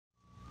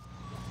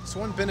So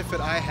one benefit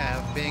I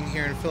have being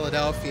here in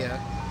Philadelphia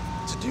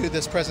to do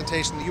this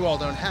presentation that you all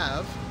don't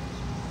have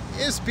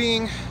is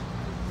being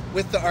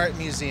with the Art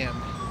Museum,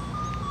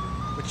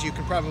 which you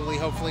can probably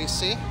hopefully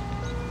see.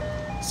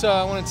 So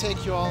I want to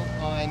take you all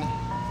on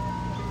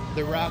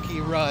the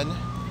rocky run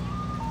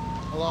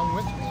along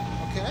with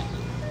me, okay?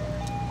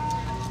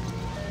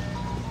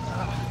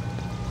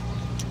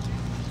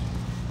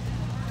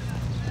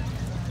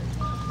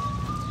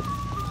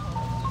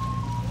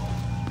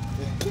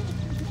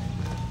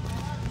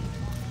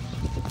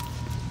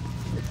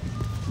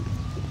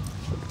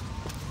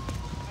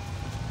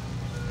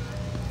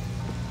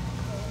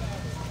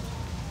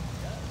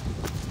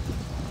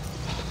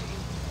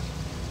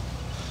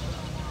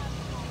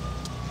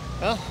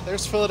 Well,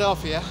 there's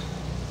Philadelphia.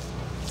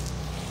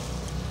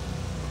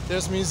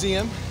 There's the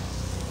museum.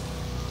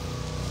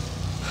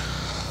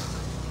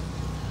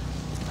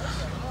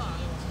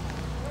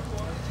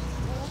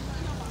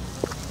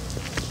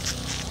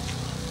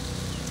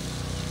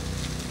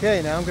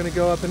 Okay, now I'm going to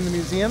go up in the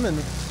museum and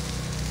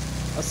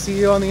I'll see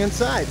you on the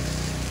inside.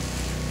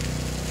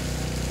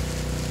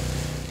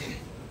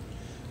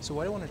 So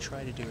what I want to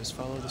try to do is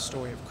follow the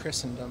story of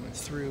Christendom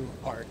through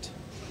art,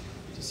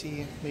 to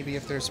see maybe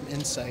if there's some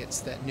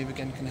insights that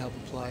Newbigin can help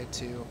apply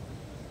to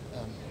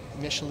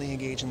missionally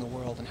engage in the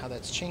world and how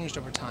that's changed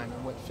over time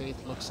and what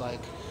faith looks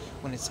like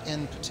when it's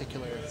in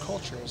particular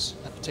cultures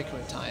at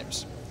particular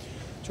times.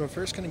 So we're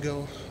first going to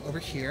go over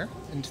here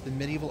into the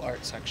medieval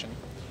art section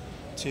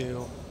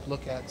to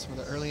look at some of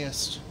the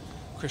earliest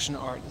Christian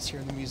art that's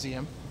here in the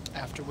museum,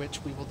 after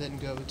which we will then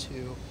go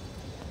to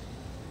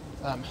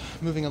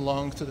moving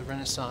along through the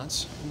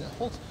Renaissance and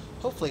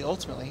hopefully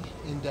ultimately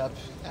end up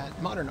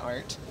at modern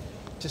art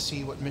to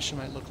see what mission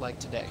might look like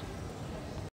today.